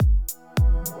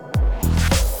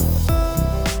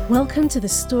Welcome to the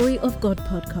Story of God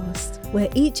podcast, where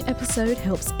each episode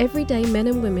helps everyday men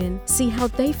and women see how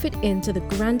they fit into the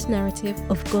grand narrative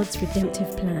of God's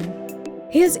redemptive plan.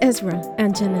 Here's Ezra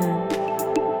and Janan.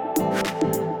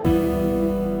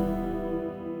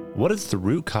 What is the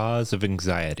root cause of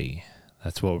anxiety?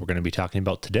 That's what we're going to be talking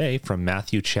about today from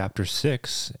Matthew chapter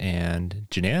 6. And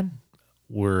Janan,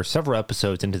 we're several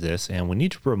episodes into this, and we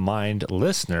need to remind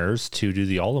listeners to do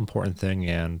the all-important thing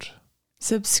and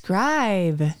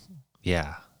subscribe.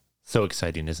 Yeah. So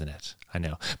exciting, isn't it? I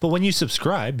know. But when you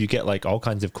subscribe, you get like all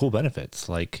kinds of cool benefits,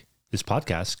 like this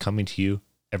podcast coming to you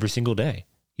every single day.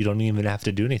 You don't even have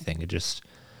to do anything. It just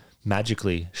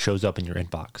magically shows up in your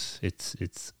inbox.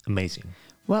 It's amazing.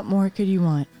 What more could you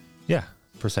want? Yeah,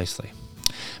 precisely.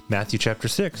 Matthew chapter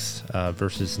 6,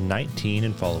 verses 19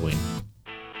 and following.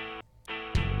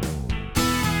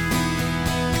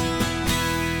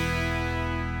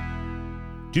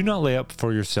 Do not lay up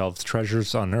for yourselves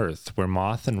treasures on earth, where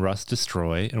moth and rust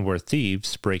destroy, and where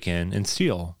thieves break in and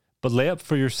steal. But lay up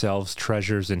for yourselves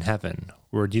treasures in heaven,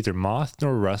 where neither moth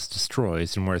nor rust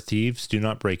destroys, and where thieves do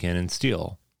not break in and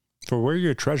steal. For where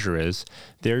your treasure is,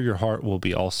 there your heart will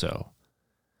be also.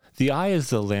 The eye is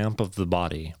the lamp of the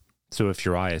body. So if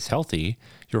your eye is healthy,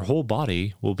 your whole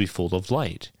body will be full of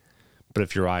light. But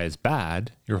if your eye is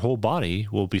bad, your whole body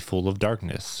will be full of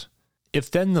darkness. If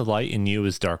then the light in you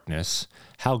is darkness,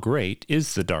 how great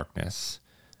is the darkness?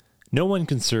 No one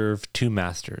can serve two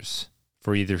masters,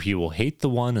 for either he will hate the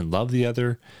one and love the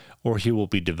other, or he will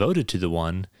be devoted to the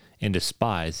one and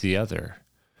despise the other.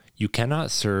 You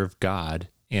cannot serve God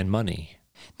and money.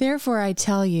 Therefore I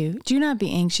tell you, do not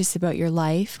be anxious about your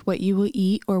life, what you will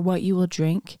eat or what you will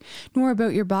drink, nor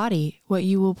about your body, what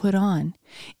you will put on.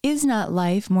 Is not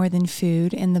life more than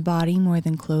food, and the body more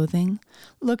than clothing?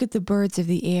 Look at the birds of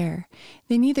the air.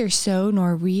 They neither sow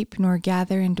nor reap nor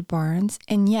gather into barns,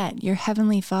 and yet your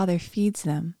heavenly Father feeds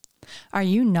them. Are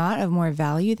you not of more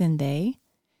value than they?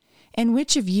 And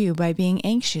which of you, by being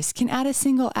anxious, can add a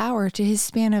single hour to his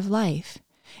span of life?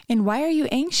 And why are you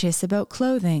anxious about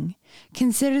clothing?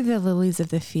 Consider the lilies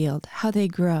of the field, how they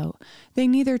grow. They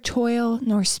neither toil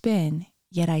nor spin.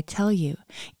 Yet I tell you,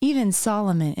 even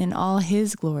Solomon in all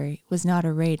his glory was not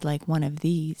arrayed like one of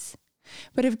these.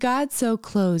 But if God so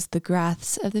clothes the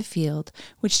grass of the field,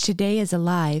 which today is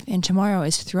alive and tomorrow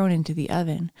is thrown into the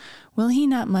oven, will he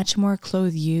not much more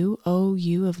clothe you, O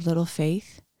you of little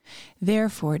faith?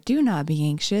 Therefore do not be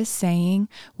anxious, saying,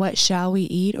 what shall we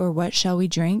eat, or what shall we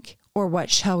drink? Or what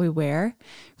shall we wear?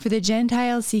 For the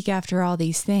Gentiles seek after all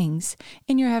these things,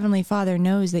 and your heavenly Father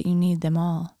knows that you need them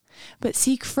all. But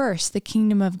seek first the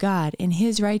kingdom of God and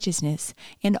his righteousness,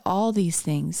 and all these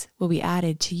things will be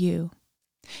added to you.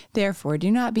 Therefore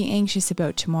do not be anxious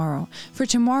about tomorrow, for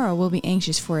tomorrow will be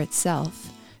anxious for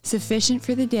itself. Sufficient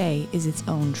for the day is its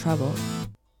own trouble.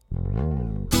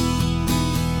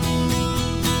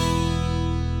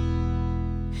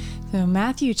 So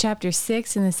Matthew chapter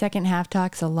 6 in the second half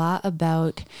talks a lot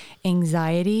about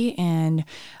anxiety and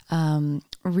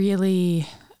really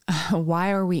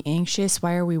why are we anxious?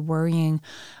 Why are we worrying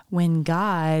when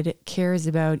God cares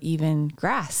about even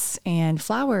grass and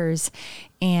flowers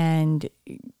and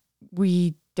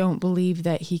we don't believe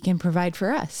that he can provide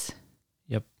for us?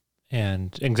 Yep.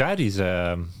 And anxiety is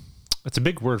it's a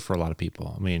big word for a lot of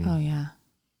people. I mean, oh yeah.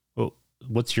 Well,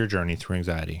 what's your journey through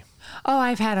anxiety? Oh,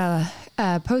 I've had a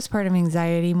postpartum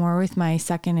anxiety more with my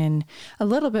second and a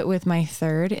little bit with my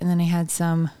third. And then I had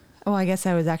I guess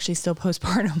I was actually still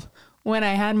postpartum when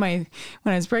I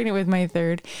was pregnant with my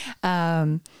third.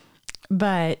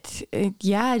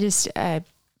 Just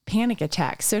panic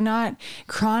attacks. So not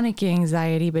chronic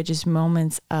anxiety, but just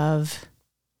moments of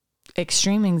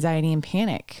extreme anxiety and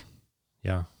panic.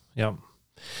 Yeah. Yeah.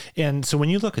 And so when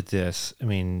you look at this, I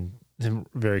mean,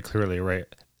 very clearly, right?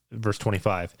 Verse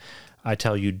 25, I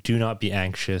tell you, do not be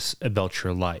anxious about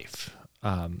your life.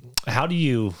 I'm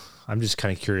just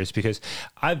kind of curious because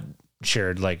I've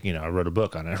shared, I wrote a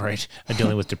book on it, right?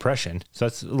 Dealing with depression. So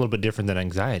that's a little bit different than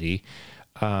anxiety.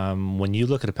 When you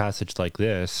look at a passage like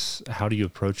this, how do you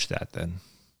approach that then?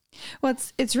 Well,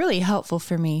 it's really helpful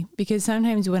for me because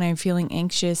sometimes when I'm feeling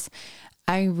anxious,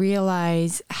 I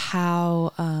realize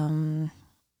how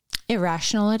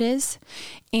irrational it is.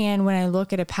 And when I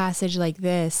look at a passage like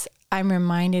this, I'm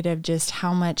reminded of just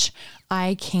how much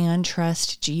I can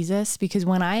trust Jesus, because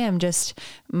when I am just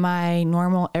my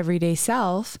normal everyday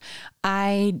self,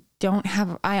 I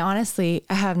honestly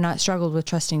have not struggled with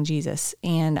trusting Jesus.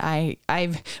 And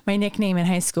my nickname in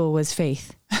high school was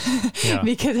Faith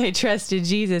because I trusted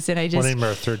Jesus, and I just... Well, name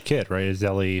our third kid, right? Is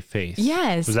Ellie Faith?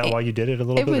 Yes. Was that why you did it a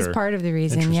little bit? It was part of the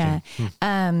reason. Yeah.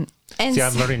 And see,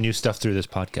 I'm learning new stuff through this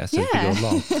podcast as we go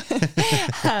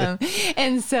along.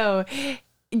 And so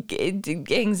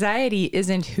anxiety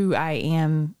isn't who I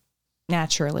am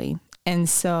naturally. And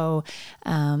so,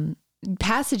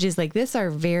 passages like this are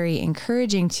very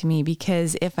encouraging to me,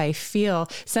 because if I feel,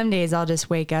 some days I'll just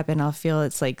wake up and I'll feel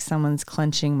it's like someone's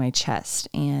clenching my chest,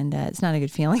 and it's not a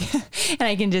good feeling. And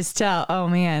I can just tell, oh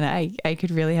man, I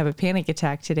could really have a panic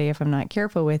attack today if I'm not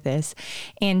careful with this.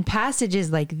 And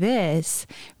passages like this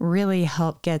really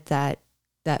help get that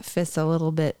fist a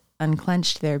little bit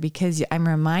unclenched there, because I'm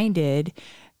reminded,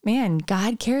 man,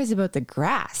 God cares about the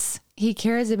grass. He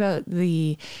cares about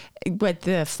what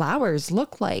the flowers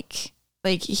look like.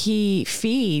 Like, he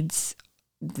feeds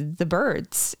the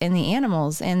birds and the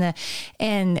animals,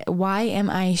 and why am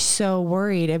I so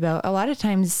worried about a lot of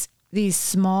times these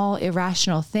small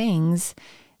irrational things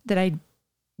that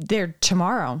they're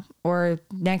tomorrow or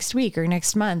next week or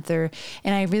next month, and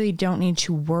I really don't need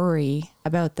to worry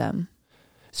about them.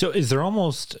 So is there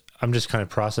almost, I'm just kind of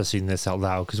processing this out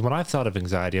loud, because when I've thought of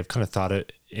anxiety, I've kind of thought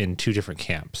it in two different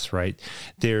camps, right?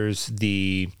 There's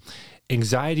the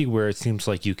anxiety where it seems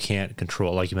like you can't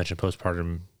control, like you mentioned,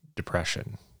 postpartum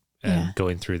depression and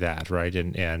going through that, right?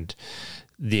 And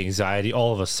the anxiety,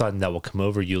 all of a sudden that will come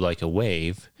over you like a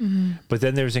wave. Mm-hmm. But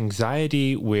then there's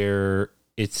anxiety where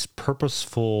it's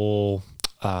purposeful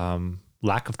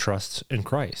lack of trust in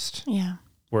Christ. Yeah.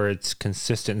 Where it's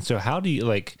consistent. So how do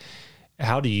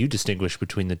you distinguish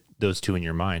between those two in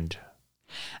your mind?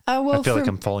 Well, I feel like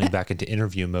I'm falling back into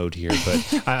interview mode here,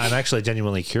 but I'm actually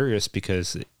genuinely curious,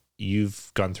 because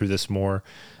you've gone through this more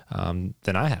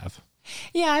than I have.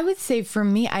 Yeah, I would say for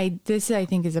me, this I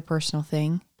think is a personal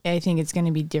thing. I think it's going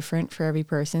to be different for every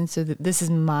person. So this is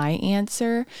my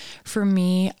answer. For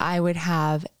me, I would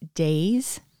have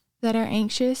days that are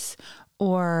anxious,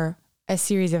 or a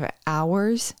series of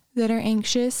hours that are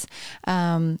anxious.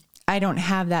 I don't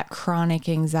have that chronic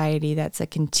anxiety that's a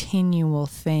continual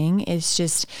thing. It's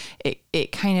just,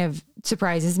 it kind of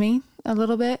surprises me a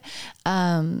little bit.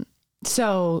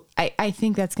 So I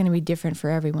think that's going to be different for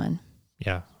everyone.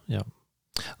 Yeah. Yeah.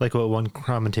 Like what one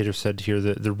commentator said here,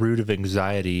 the root of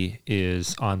anxiety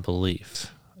is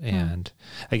unbelief. And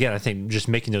again, I think just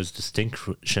making those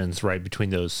distinctions, right, between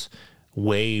those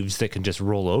waves that can just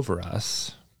roll over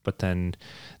us, but then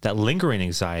that lingering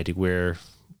anxiety where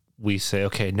we say,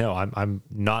 okay, no, I'm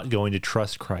not going to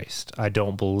trust Christ. I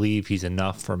don't believe he's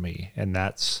enough for me. And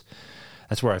that's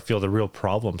where I feel the real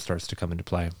problem starts to come into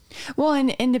play. Well,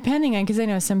 and depending on, because I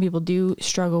know some people do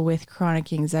struggle with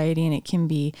chronic anxiety, and it can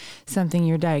be something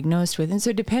you're diagnosed with. And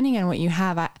so depending on what you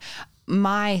have,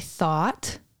 my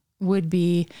thought would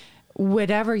be,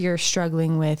 whatever you're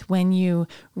struggling with, when you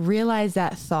realize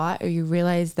that thought or you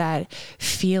realize that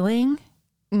feeling,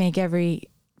 make every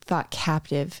thought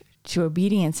captive to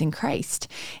obedience in Christ.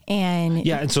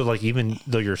 And so like, even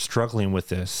though you're struggling with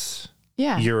this,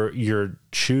 you're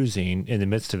choosing in the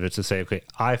midst of it to say, okay,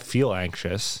 I feel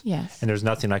anxious. Yes. And there's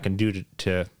nothing I can do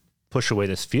to push away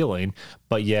this feeling,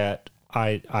 but yet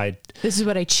this is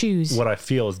what I choose. What I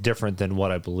feel is different than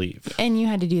what I believe. And you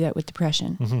had to do that with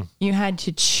depression. Mm-hmm. You had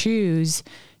to choose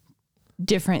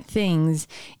different things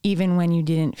even when you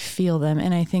didn't feel them.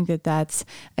 And I think that that's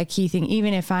a key thing.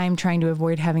 Even if I'm trying to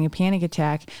avoid having a panic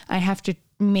attack, I have to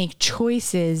make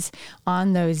choices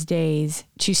on those days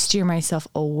to steer myself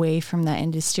away from that,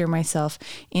 and to steer myself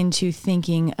into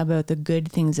thinking about the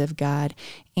good things of God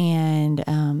and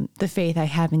the faith I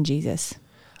have in Jesus.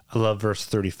 I love verse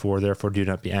 34. Therefore, do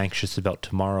not be anxious about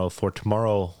tomorrow, for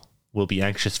tomorrow will be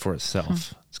anxious for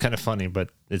itself. It's kind of funny, but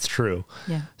it's true.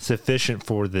 Yeah. Sufficient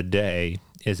for the day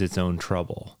is its own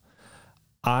trouble.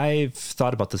 I've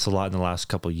thought about this a lot in the last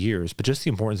couple of years, but just the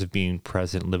importance of being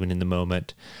present, living in the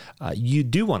moment. You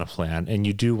do want to plan, and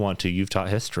you do want to. You've taught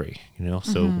history,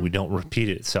 so we don't repeat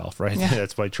it itself, right? Yeah.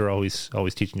 That's why you're always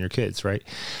teaching your kids, right?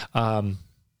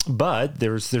 But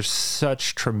there's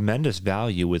such tremendous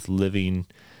value with living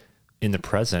in the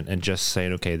present and just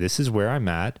saying, okay, this is where I'm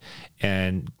at,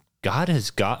 and God has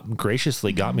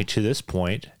graciously got me to this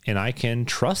point, and I can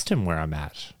trust him where I'm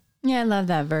at. Yeah, I love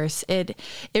that verse. It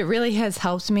really has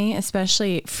helped me,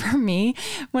 especially for me.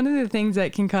 One of the things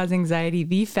that can cause anxiety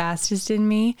the fastest in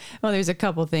me, well, there's a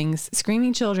couple things: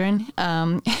 screaming children,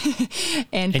 and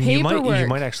paperwork. You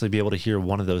might actually be able to hear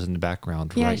one of those in the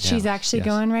background right now. Yeah, she's actually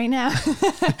going right now.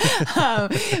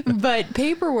 But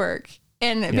paperwork.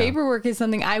 And paperwork is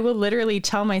something I will literally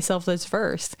tell myself this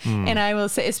first. And I will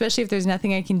say, especially if there's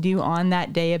nothing I can do on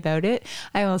that day about it,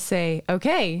 I will say,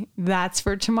 okay, that's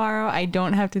for tomorrow. I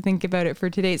don't have to think about it for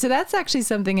today. So that's actually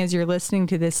something, as you're listening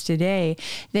to this today,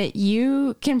 that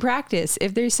you can practice.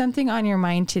 If there's something on your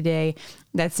mind today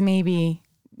that's maybe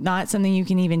not something you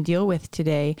can even deal with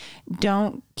today,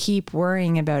 don't keep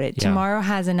worrying about it. Tomorrow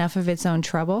has enough of its own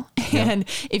trouble. And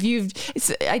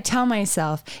I tell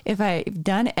myself, if I've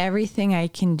done everything I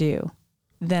can do,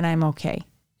 then I'm okay.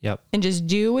 Yep. And just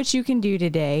do what you can do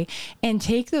today and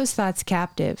take those thoughts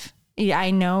captive. I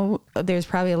know there's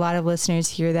probably a lot of listeners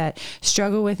here that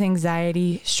struggle with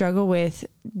anxiety, struggle with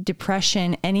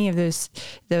depression, any of those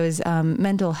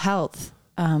mental health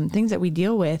things that we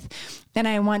deal with. And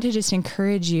I want to just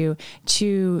encourage you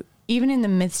to, even in the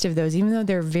midst of those, even though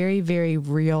they're very, very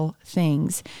real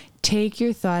things, take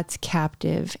your thoughts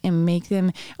captive and make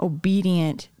them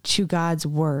obedient to God's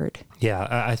word. Yeah,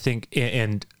 I think,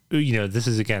 and this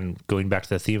is, again, going back to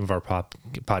the theme of our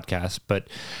podcast, but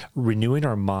renewing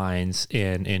our minds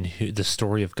in the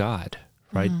story of God,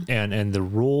 right? And the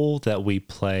role that we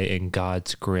play in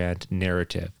God's grand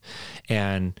narrative.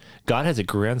 And God has a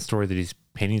grand story that he's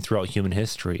painting throughout human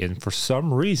history. And for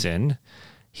some reason,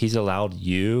 he's allowed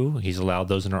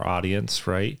those in our audience,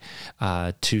 right,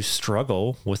 to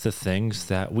struggle with the things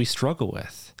that we struggle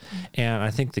with. And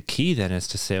I think the key then is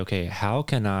to say, okay, how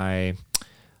can I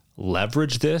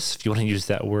leverage this, if you want to use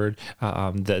that word,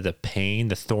 the pain,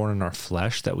 the thorn in our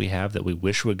flesh that we have that we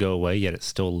wish would go away, yet it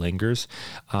still lingers.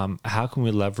 How can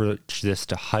we leverage this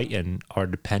to heighten our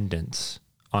dependence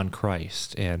on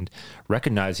Christ and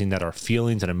recognizing that our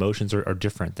feelings and emotions are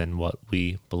different than what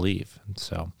we believe? And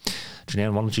so,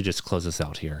 Janann, why don't you just close us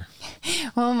out here?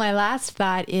 Well, my last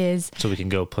thought is... So we can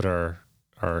go put our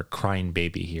crying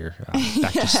baby here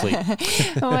back to sleep.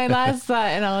 Well, my last thought,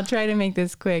 and I'll try to make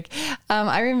this quick.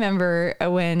 I remember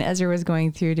when Ezra was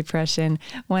going through depression,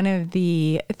 one of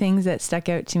the things that stuck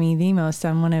out to me the most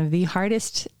on one of the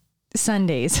hardest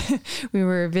Sundays, we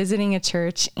were visiting a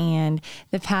church and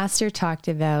the pastor talked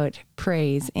about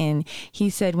praise. And he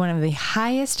said one of the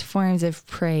highest forms of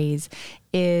praise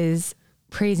is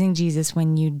praising Jesus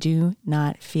when you do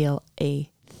not feel a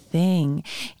thing.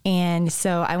 And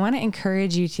so I want to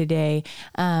encourage you today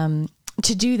to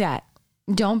do that.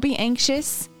 Don't be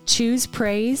anxious, choose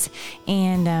praise,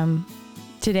 and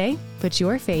today put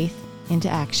your faith into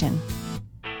action.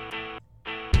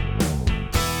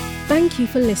 Thank you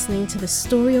for listening to the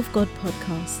Story of God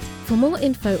podcast. For more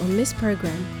info on this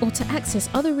program or to access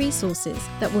other resources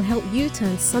that will help you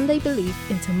turn Sunday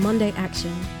belief into Monday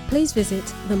action, please visit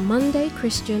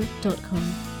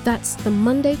themondaychristian.com. That's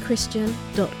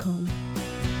themondaychristian.com.